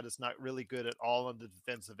because Cat is not really good at all on the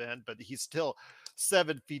defensive end, but he's still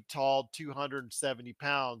 7 feet tall, 270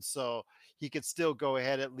 pounds, so he could still go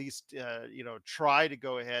ahead at least, try to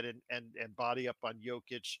go ahead and body up on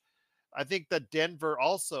Jokic. I think that Denver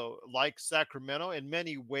also, like Sacramento, in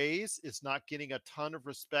many ways, is not getting a ton of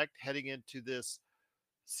respect heading into this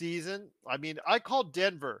season. I mean, I called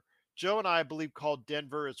Denver. Joe and I believe called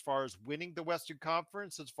Denver as far as winning the Western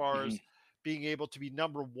Conference, as far Hmm. as being able to be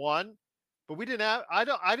number one. But we didn't have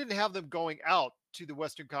I didn't have them going out to the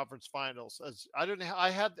Western Conference Finals. As I didn't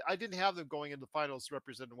have them going into the finals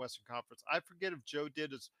representing the Western Conference. I forget if Joe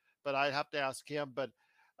did as, but I'd have to ask him. But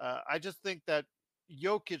I just think that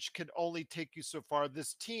Jokic can only take you so far.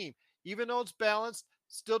 This team, even though it's balanced,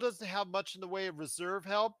 still doesn't have much in the way of reserve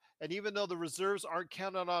help. And even though the reserves aren't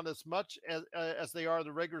counted on as much as they are in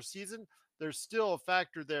the regular season, there's still a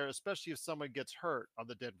factor there, especially if someone gets hurt on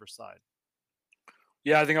the Denver side.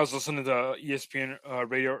 Yeah, I think I was listening to ESPN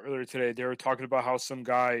radio earlier today. They were talking about how some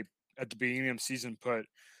guy at the beginning of the season put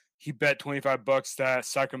he bet $25 that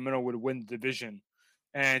Sacramento would win the division,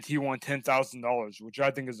 and he won $10,000, which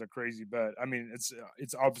I think is a crazy bet. I mean,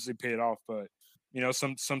 it's obviously paid off, but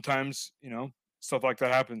sometimes stuff like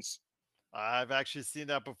that happens. I've actually seen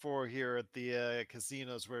that before here at the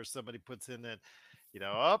casinos where somebody puts in that,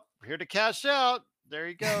 up here to cash out. There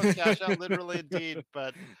you go, cash out, literally indeed.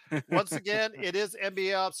 But once again, it is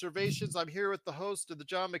NBA Observations. I'm here with the host of the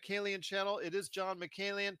John Mikaelian channel. It is John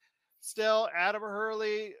Mikaelian. Still, Adam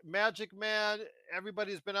Hurley, Magic Man.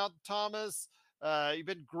 Everybody's been out. Thomas, you've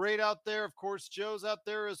been great out there. Of course, Joe's out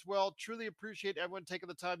there as well. Truly appreciate everyone taking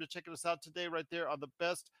the time to check us out today, right there on the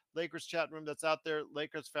best Lakers chat room that's out there.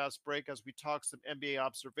 Lakers Fast Break, as we talk some NBA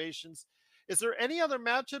observations. Is there any other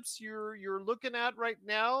matchups you're looking at right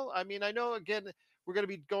now? I mean, I know again we're going to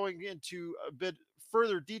be going into a bit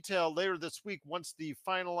further detail later this week once the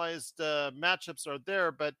finalized matchups are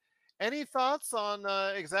there. But any thoughts on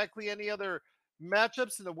exactly any other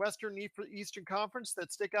matchups in the Western Eastern Conference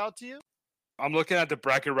that stick out to you? I'm looking at the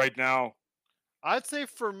bracket right now. I'd say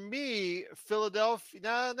for me, Philadelphia.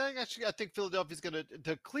 Actually, I think Philadelphia's going to.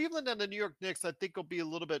 The Cleveland and the New York Knicks, I think, will be a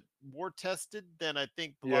little bit more tested than I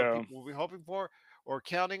think a lot of Yeah. people will be hoping for or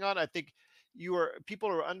counting on. I think people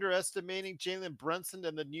are underestimating Jalen Brunson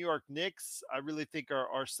and the New York Knicks. I really think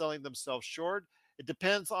are selling themselves short. It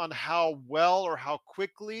depends on how well or how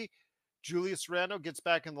quickly Julius Randle gets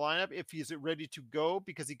back in the lineup, if he's ready to go,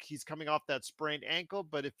 because he's coming off that sprained ankle.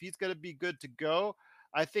 But if he's going to be good to go,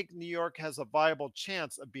 I think New York has a viable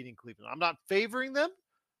chance of beating Cleveland. I'm not favoring them,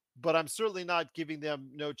 but I'm certainly not giving them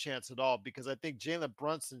no chance at all, because I think Jalen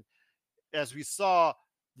Brunson, as we saw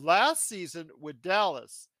last season with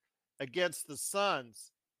Dallas against the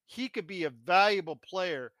Suns, he could be a valuable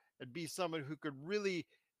player and be someone who could really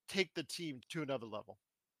take the team to another level.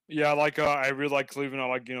 Yeah, I really like Cleveland. I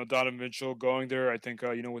like Donovan Mitchell going there. I think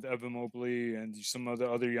with Evan Mobley and some of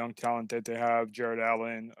the other young talent that they have, Jared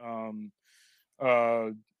Allen, uh,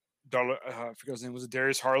 I forgot his name. Was it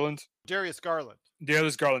Darius Harland? Darius Garland.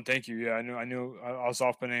 Darius Garland. Thank you. Yeah, I knew I was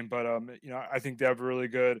off by name, but I think they have a really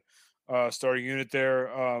good starting unit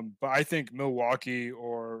there. But I think Milwaukee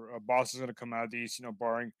or Boston's going to come out of the East,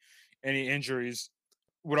 barring any injuries.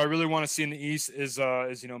 What I really want to see in the East is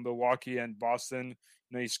Milwaukee and Boston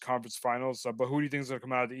in the East Conference Finals. But who do you think is going to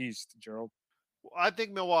come out of the East, Gerald? I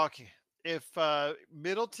think Milwaukee. If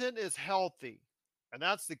Middleton is healthy, and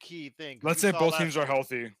that's the key thing. Let's say both teams are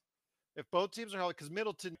healthy. If both teams are healthy, because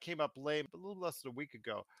Middleton came up lame a little less than a week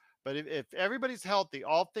ago. But if everybody's healthy,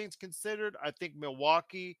 all things considered, I think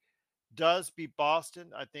Milwaukee does beat Boston.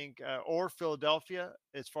 I think, or Philadelphia,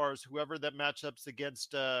 as far as whoever that matchups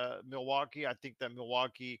against Milwaukee. I think that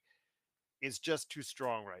Milwaukee is just too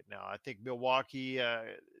strong right now. I think Milwaukee,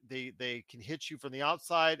 they can hit you from the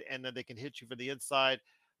outside, and then they can hit you from the inside.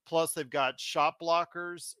 Plus, they've got shot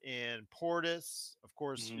blockers in Portis, of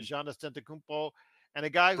course, Giannis Antetokounmpo, and a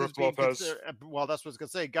guy who's being considered. Well, that's what I was going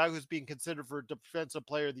to say. A guy who's being considered for Defensive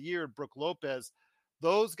Player of the Year, Brook Lopez.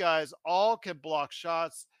 Those guys all can block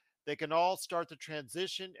shots. They can all start the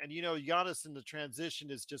transition, and Giannis in the transition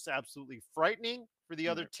is just absolutely frightening for the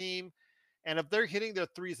other team. And if they're hitting their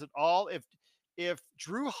threes at all, if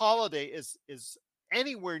Drew Holiday is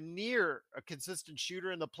anywhere near a consistent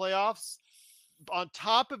shooter in the playoffs, on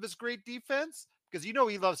top of his great defense, because he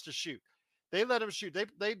loves to shoot, they let him shoot.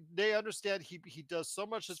 They understand he does so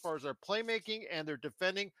much as far as their playmaking and their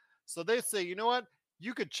defending. So they say, you know what,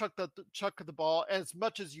 you could chuck the ball as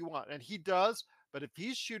much as you want, and he does. But if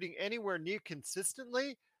he's shooting anywhere near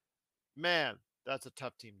consistently, man, that's a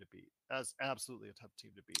tough team to beat. That's absolutely a tough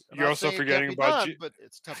team to beat. You're also forgetting about but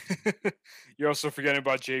it's tough. You're also forgetting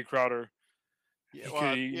about Jay Crowder.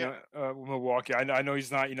 Yeah, Milwaukee. I know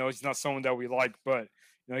he's not, he's not someone that we like, but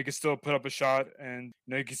he can still put up a shot, and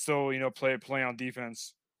he can still, play on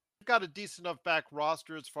defense. They've got a decent enough back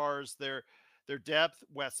roster as far as their depth.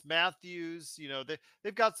 Wes Matthews,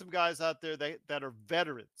 they've got some guys out there that are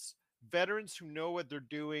veterans who know what they're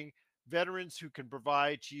doing, veterans who can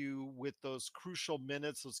provide you with those crucial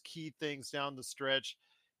minutes, those key things down the stretch.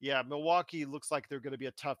 Yeah, Milwaukee looks like they're going to be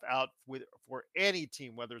a tough out for any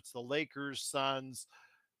team, whether it's the Lakers, Suns,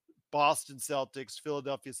 Boston Celtics,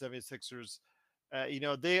 Philadelphia 76ers.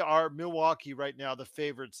 They are Milwaukee right now, the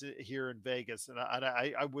favorites here in Vegas, and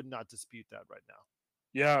I would not dispute that right now.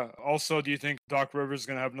 Yeah. Also, do you think Doc Rivers is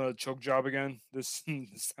going to have another choke job again this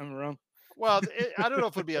time around? Well, I don't know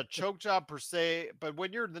if it would be a choke job per se, but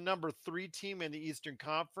when you're the number 3 team in the Eastern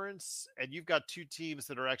Conference and you've got 2 teams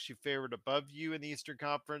that are actually favored above you in the Eastern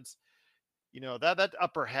Conference, that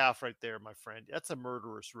upper half right there, my friend, that's a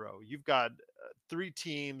murderous row. You've got 3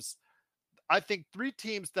 teams. I think 3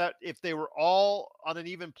 teams that if they were all on an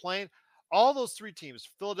even plane, all those three teams,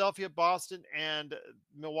 Philadelphia, Boston, and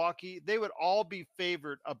Milwaukee, they would all be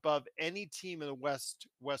favored above any team in the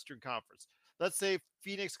Western Conference. Let's say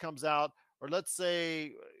Phoenix comes out, or let's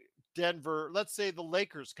say Denver, let's say the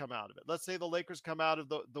Lakers come out of it. Let's say the Lakers come out of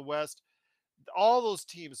the West. All those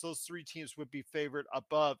teams, those three teams would be favored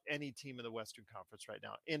above any team in the Western Conference right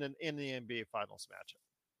now in the NBA Finals matchup.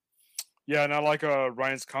 Yeah, and I like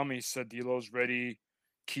Ryan's comment. He said D'Lo's ready,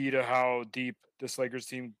 key to how deep this Lakers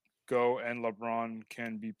team go, and LeBron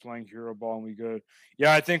can be playing hero ball and we good.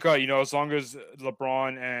 Yeah, I think as long as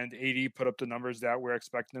LeBron and AD put up the numbers that we're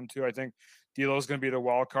expecting them to, I think D'Lo's going to be the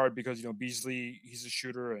wild card because Beasley, he's a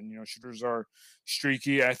shooter, and shooters are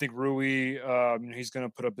streaky. I think Rui, he's going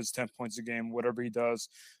to put up his 10 points a game, whatever he does.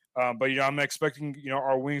 But I'm expecting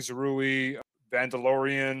our wings, Rui,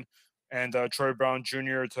 Vandalorian, and Troy Brown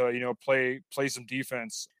Jr. to play some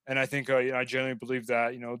defense. And I think I genuinely believe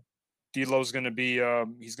that D'Lo's going to be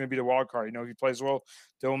he's going to be the wild card. If he plays well,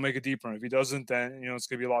 they will make a deep run. If he doesn't, then it's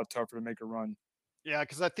going to be a lot tougher to make a run. Yeah,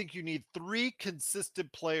 because I think you need three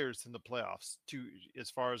consistent players in the playoffs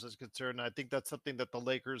as far as is concerned. And I think that's something that the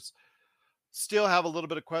Lakers still have a little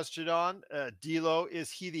bit of question on. D'Lo,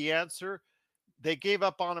 is he the answer? They gave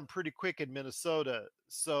up on him pretty quick in Minnesota.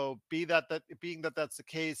 So being that that's the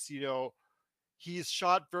case, he's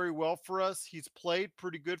shot very well for us. He's played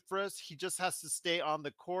pretty good for us. He just has to stay on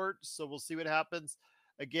the court. So we'll see what happens.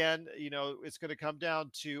 Again, it's going to come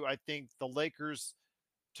down to, I think, the Lakers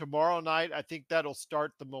tomorrow night. I think that'll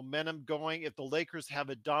start the momentum going. If the Lakers have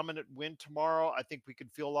a dominant win tomorrow, I think we can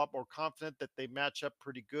feel a lot more confident that they match up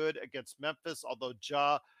pretty good against Memphis. Although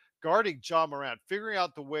guarding Ja Morant, figuring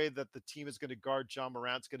out the way that the team is going to guard Ja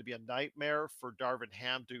Morant is going to be a nightmare for Darvin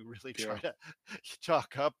Ham to really try to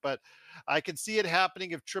chalk up. But I can see it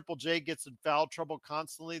happening if Triple J gets in foul trouble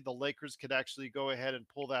constantly. The Lakers could actually go ahead and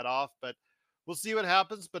pull that off. But we'll see what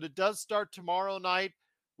happens. But it does start tomorrow night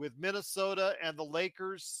with Minnesota and the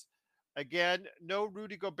Lakers. Again, no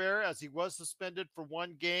Rudy Gobert, as he was suspended for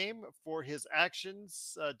one game for his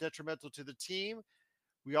actions detrimental to the team.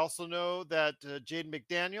 We also know that Jaden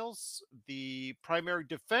McDaniels, the primary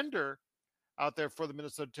defender out there for the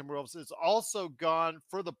Minnesota Timberwolves, is also gone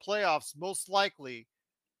for the playoffs, most likely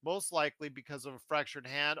because of a fractured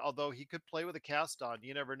hand, although he could play with a cast on.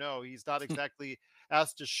 You never know. He's not exactly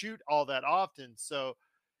asked to shoot all that often. So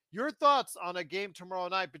your thoughts on a game tomorrow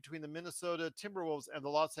night between the Minnesota Timberwolves and the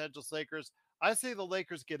Los Angeles Lakers? I say the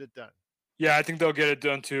Lakers get it done. Yeah, I think they'll get it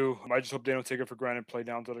done too. I just hope they don't take it for granted, play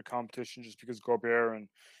down to the competition just because Gobert and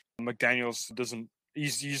McDaniels doesn't.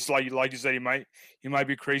 He's like you said, he might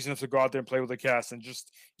be crazy enough to go out there and play with a cast and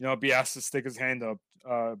just be asked to stick his hand up.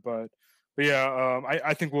 But yeah,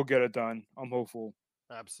 I think we'll get it done. I'm hopeful.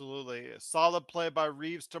 Absolutely. A solid play by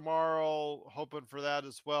Reeves tomorrow. Hoping for that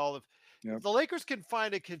as well. If the Lakers can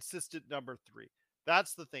find a consistent number three,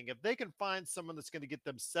 that's the thing. If they can find someone that's going to get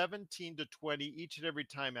them 17 to 20 each and every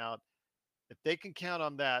time out, if they can count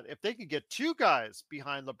on that, if they can get two guys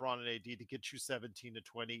behind LeBron and AD to get you 17 to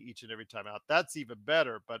 20 each and every time out, that's even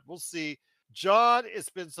better. But we'll see. John, it's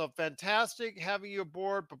been so fantastic having you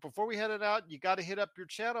aboard. But before we head it out, you got to hit up your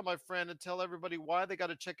channel, my friend, and tell everybody why they got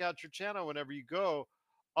to check out your channel whenever you go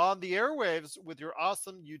on the airwaves with your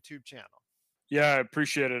awesome YouTube channel. Yeah, I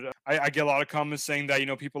appreciate it. I get a lot of comments saying that,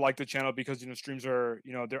 people like the channel because, streams are,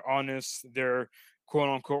 they're honest, they're quote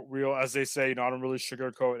unquote real, as they say. I don't really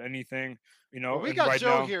sugarcoat anything, Well, we and got right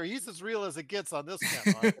Joe now, here. He's as real as it gets on this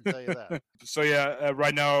channel. I can tell you that. So yeah,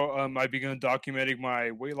 right now, I've begun documenting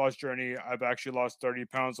my weight loss journey. I've actually lost 30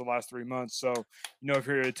 pounds the last 3 months. So, if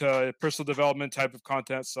you're into personal development type of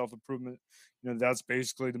content, self-improvement, that's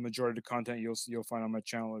basically the majority of the content you'll find on my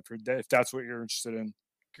channel if that's what you're interested in.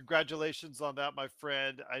 Congratulations on that, my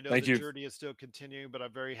friend. I know Thank the you. journey is still continuing, but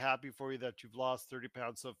I'm very happy for you that you've lost 30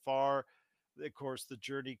 pounds so far. Of course, the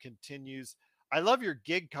journey continues. I love your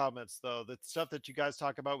gig comments, though. The stuff that you guys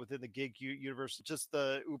talk about within the gig universe, just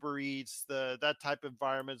the Uber Eats, that type of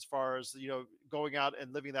environment, as far as going out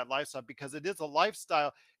and living that lifestyle, because it is a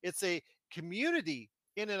lifestyle. It's a community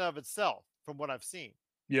in and of itself, from what I've seen.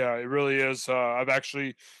 Yeah, it really is. I've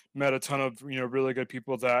actually met a ton of really good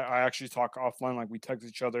people that I actually talk offline, like we text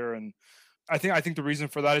each other, and I think the reason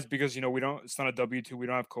for that is because we don't. It's not a W-2. We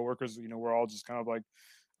don't have coworkers. We're all just kind of like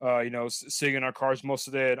sitting in our cars most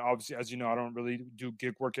of the day. And obviously, as you know, I don't really do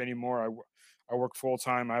gig work anymore. I work full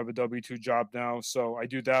time. I have a W-2 job now, so I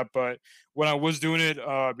do that. But when I was doing it,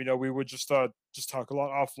 we would just talk a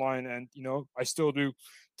lot offline, and I still do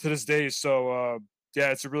to this day. So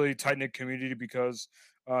yeah, it's a really tight knit community because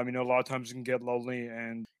a lot of times it can get lonely,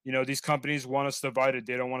 and these companies want us divided.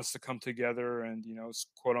 They don't want us to come together and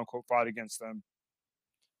quote unquote fight against them.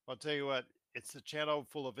 I'll tell you what, It's a channel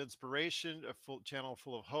full of inspiration, a full channel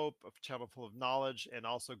full of hope, a channel full of knowledge, and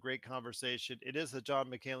also great conversation. It is the John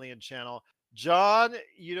Mikaelian channel. John,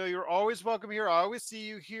 you're always welcome here. I always see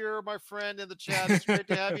you here, my friend, in the chat. It's great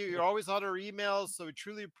to have you. You're always on our emails, so we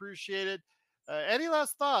truly appreciate it. Any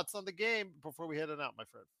last thoughts on the game before we head on out, my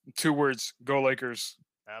friend? 2 words: Go Lakers.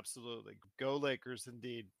 Absolutely. Go Lakers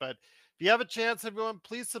indeed. But if you have a chance, everyone,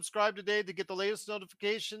 please subscribe today to get the latest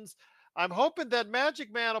notifications. I'm hoping that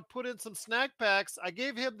Magic Man will put in some snack packs. I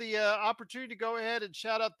gave him the opportunity to go ahead and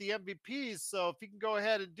shout out the MVPs. So if he can go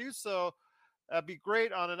ahead and do so, that'd be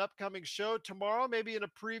great on an upcoming show tomorrow, maybe in a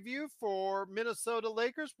preview for Minnesota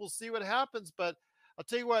Lakers. We'll see what happens. But I'll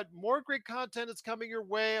tell you what, more great content is coming your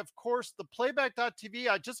way. Of course, the playback.tv,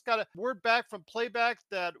 I just got a word back from Playback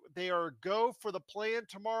that they are go for the play-in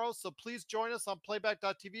tomorrow. So please join us on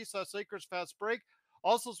playback.tv/Lakers Fast Break.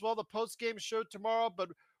 Also, as well, the post-game show tomorrow. But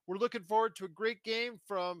we're looking forward to a great game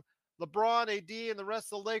from LeBron, AD, and the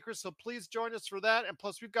rest of the Lakers. So please join us for that. And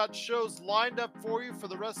plus, we've got shows lined up for you for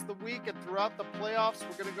the rest of the week and throughout the playoffs.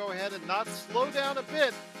 We're going to go ahead and not slow down a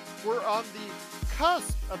bit. We're on the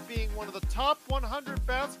cusp of being one of the top 100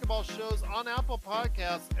 basketball shows on Apple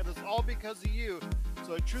Podcasts, and it's all because of you.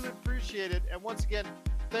 So I truly appreciate it. And once again,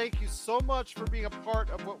 thank you so much for being a part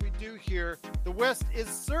of what we do here. The West is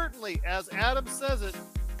certainly, as Adam says it,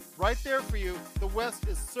 right there for you. The West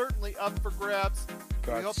is certainly up for grabs.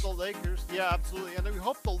 We hope the Lakers, yeah, absolutely. And we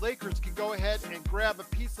hope the Lakers can go ahead and grab a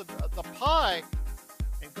piece of the pie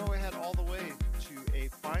and go ahead all the way to a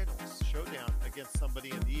finals showdown against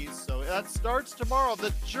somebody in the East. So that starts tomorrow.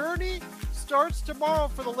 The journey starts tomorrow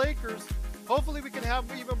for the Lakers. Hopefully we can have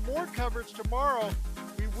even more coverage tomorrow.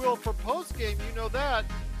 We will for post-game, you know that.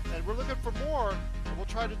 And we're looking for more, and we'll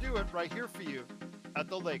try to do it right here for you at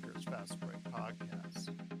the Lakers Fast Break Podcast.